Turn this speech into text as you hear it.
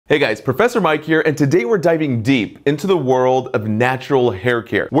Hey guys, Professor Mike here, and today we're diving deep into the world of natural hair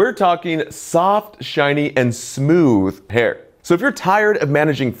care. We're talking soft, shiny, and smooth hair. So if you're tired of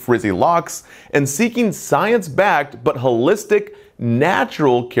managing frizzy locks and seeking science-backed but holistic,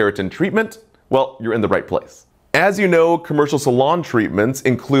 natural keratin treatment, well, you're in the right place. As you know, commercial salon treatments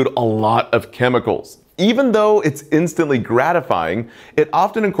include a lot of chemicals. Even though it's instantly gratifying, it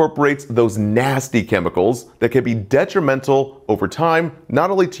often incorporates those nasty chemicals that can be detrimental over time,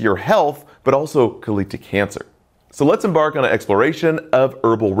 not only to your health, but also could lead to cancer. So let's embark on an exploration of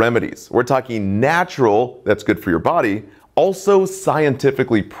herbal remedies. We're talking natural, that's good for your body, also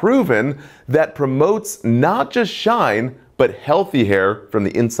scientifically proven, that promotes not just shine, but healthy hair from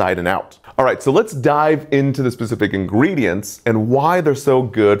the inside and out. All right, so let's dive into the specific ingredients and why they're so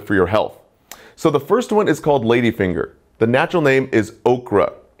good for your health. So the first one is called ladyfinger. The natural name is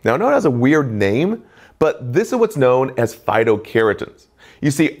okra. Now I know it has a weird name, but this is what's known as phytokeratins. You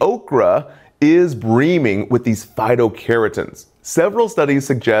see, okra is brimming with these phytokeratins. Several studies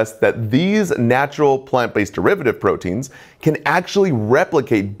suggest that these natural plant-based derivative proteins can actually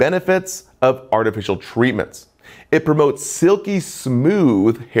replicate benefits of artificial treatments. It promotes silky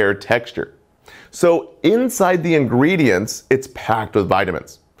smooth hair texture. So inside the ingredients, it's packed with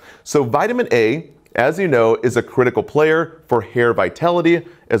vitamins. So vitamin A, as you know, is a critical player for hair vitality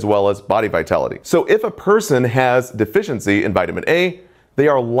as well as body vitality. So if a person has deficiency in vitamin A, they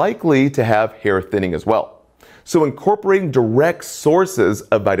are likely to have hair thinning as well. So incorporating direct sources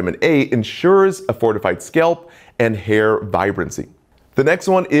of vitamin A ensures a fortified scalp and hair vibrancy. The next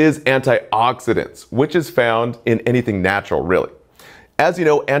one is antioxidants, which is found in anything natural, really. As you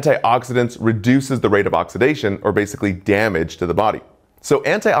know, antioxidants reduces the rate of oxidation, or basically damage to the body. So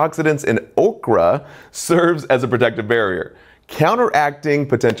antioxidants in okra serves as a protective barrier, counteracting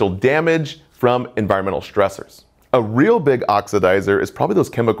potential damage from environmental stressors. A real big oxidizer is probably those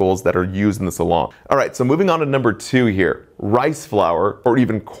chemicals that are used in the salon. All right, so moving on to number 2 here, rice flour or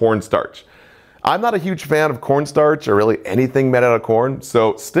even cornstarch. I'm not a huge fan of cornstarch or really anything made out of corn,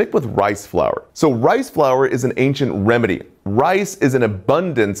 so stick with rice flour. So rice flour is an ancient remedy. Rice is an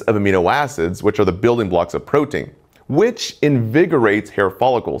abundance of amino acids, which are the building blocks of protein, which invigorates hair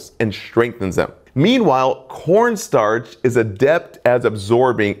follicles and strengthens them. Meanwhile, cornstarch is adept at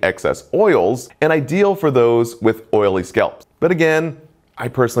absorbing excess oils and ideal for those with oily scalps. But again, I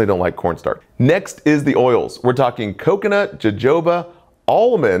personally don't like cornstarch. Next is the oils. We're talking coconut, jojoba,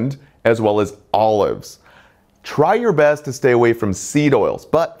 almond, as well as olives. Try your best to stay away from seed oils,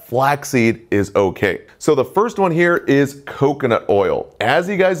 but flaxseed is okay. So the first one here is coconut oil. As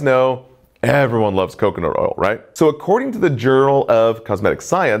you guys know, everyone loves coconut oil, right? So according to the Journal of Cosmetic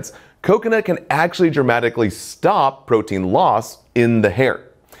Science, coconut can actually dramatically stop protein loss in the hair,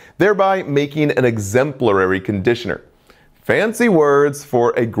 thereby making an exemplary conditioner. Fancy words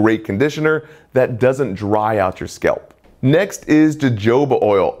for a great conditioner that doesn't dry out your scalp. Next is jojoba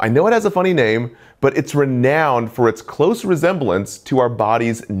oil. I know it has a funny name, but it's renowned for its close resemblance to our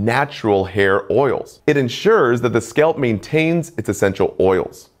body's natural hair oils. It ensures that the scalp maintains its essential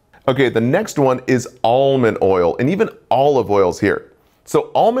oils. Okay, the next one is almond oil and even olive oils here. So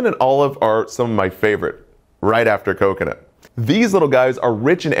almond and olive are some of my favorite, right after coconut. These little guys are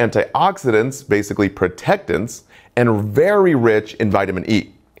rich in antioxidants, basically protectants, and very rich in vitamin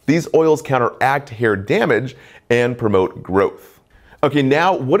E. These oils counteract hair damage and promote growth. Okay,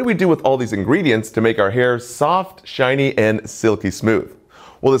 now what do we do with all these ingredients to make our hair soft, shiny, and silky smooth?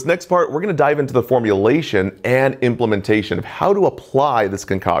 Well, this next part, we're going to dive into the formulation and implementation of how to apply this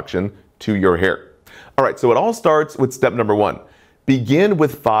concoction to your hair. All right, so it all starts with step number 1. Begin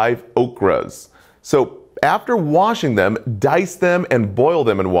with 5 okras. So after washing them, dice them and boil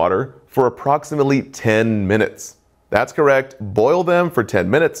them in water for approximately 10 minutes. That's correct, boil them for 10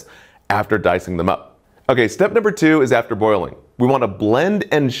 minutes after dicing them up. Okay, step number 2 is after boiling. We want to blend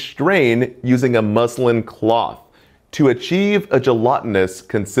and strain using a muslin cloth to achieve a gelatinous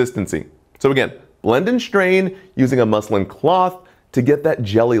consistency. So again, blend and strain using a muslin cloth to get that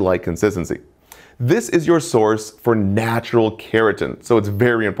jelly-like consistency. This is your source for natural keratin, so it's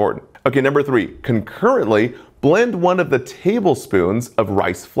very important. Okay, number 3, concurrently blend 1 of the tablespoons of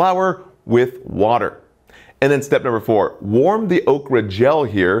rice flour with water. And then step number 4, warm the okra gel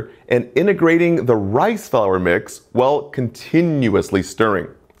here and integrating the rice flour mix while continuously stirring.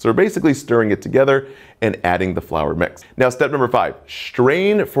 So we're basically stirring it together and adding the flour mix. Now step number 5,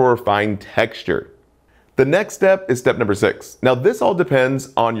 strain for a fine texture. The next step is step number 6. Now this all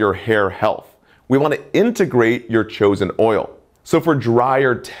depends on your hair health. We want to integrate your chosen oil. So for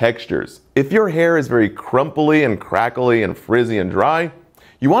drier textures, if your hair is very crumply and crackly and frizzy and dry,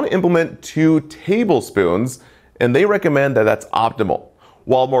 you want to implement 2 tablespoons, and they recommend that that's optimal.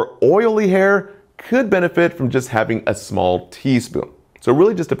 while more oily hair could benefit from just having a small teaspoon. So it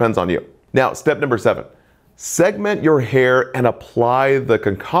really just depends on you. Now, step number 7. Segment your hair and apply the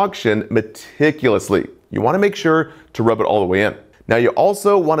concoction meticulously. You want to make sure to rub it all the way in. Now, you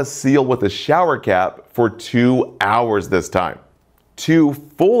also want to seal with a shower cap for 2 hours this time. 2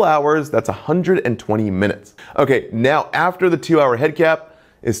 full hours, that's 120 minutes. Okay, now after the 2-hour head cap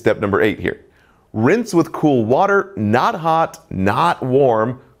is step number 8 here. Rinse with cool water, not hot, not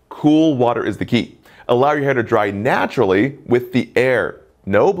warm. Cool water is the key. Allow your hair to dry naturally with the air.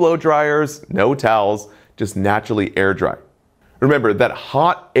 No blow dryers, no towels, just naturally air dry. Remember that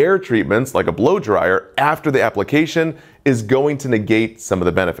hot air treatments like a blow dryer after the application is going to negate some of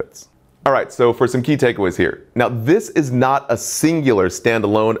the benefits. All right, so for some key takeaways here. Now, this is not a singular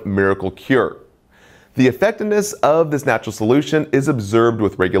standalone miracle cure. The effectiveness of this natural solution is observed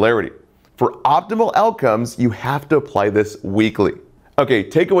with regularity. For optimal outcomes, you have to apply this weekly. Okay,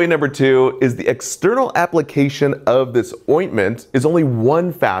 takeaway number 2 is the external application of this ointment is only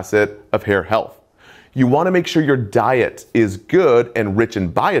one facet of hair health. You want to make sure your diet is good and rich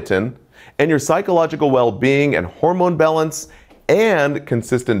in biotin, and your psychological well-being and hormone balance and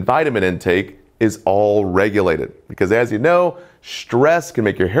consistent vitamin intake is all regulated. Because as you know, stress can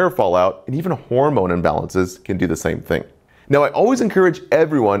make your hair fall out, and even hormone imbalances can do the same thing. Now, I always encourage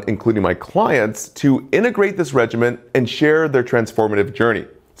everyone, including my clients, to integrate this regimen and share their transformative journey.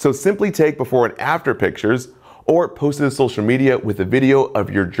 So simply take before and after pictures or post it to social media with a video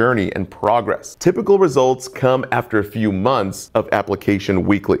of your journey and progress. Typical results come after a few months of application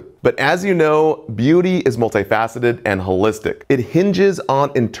weekly. But as you know, beauty is multifaceted and holistic. It hinges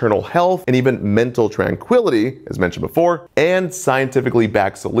on internal health and even mental tranquility, as mentioned before, and scientifically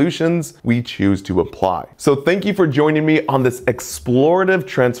backed solutions we choose to apply. So thank you for joining me on this explorative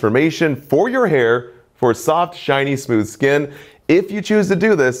transformation for your hair for soft, shiny, smooth skin. If you choose to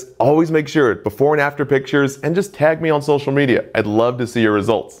do this, always make sure before and after pictures and just tag me on social media. I'd love to see your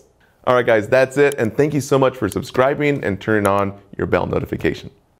results. All right, guys, that's it. And thank you so much for subscribing and turning on your bell notification.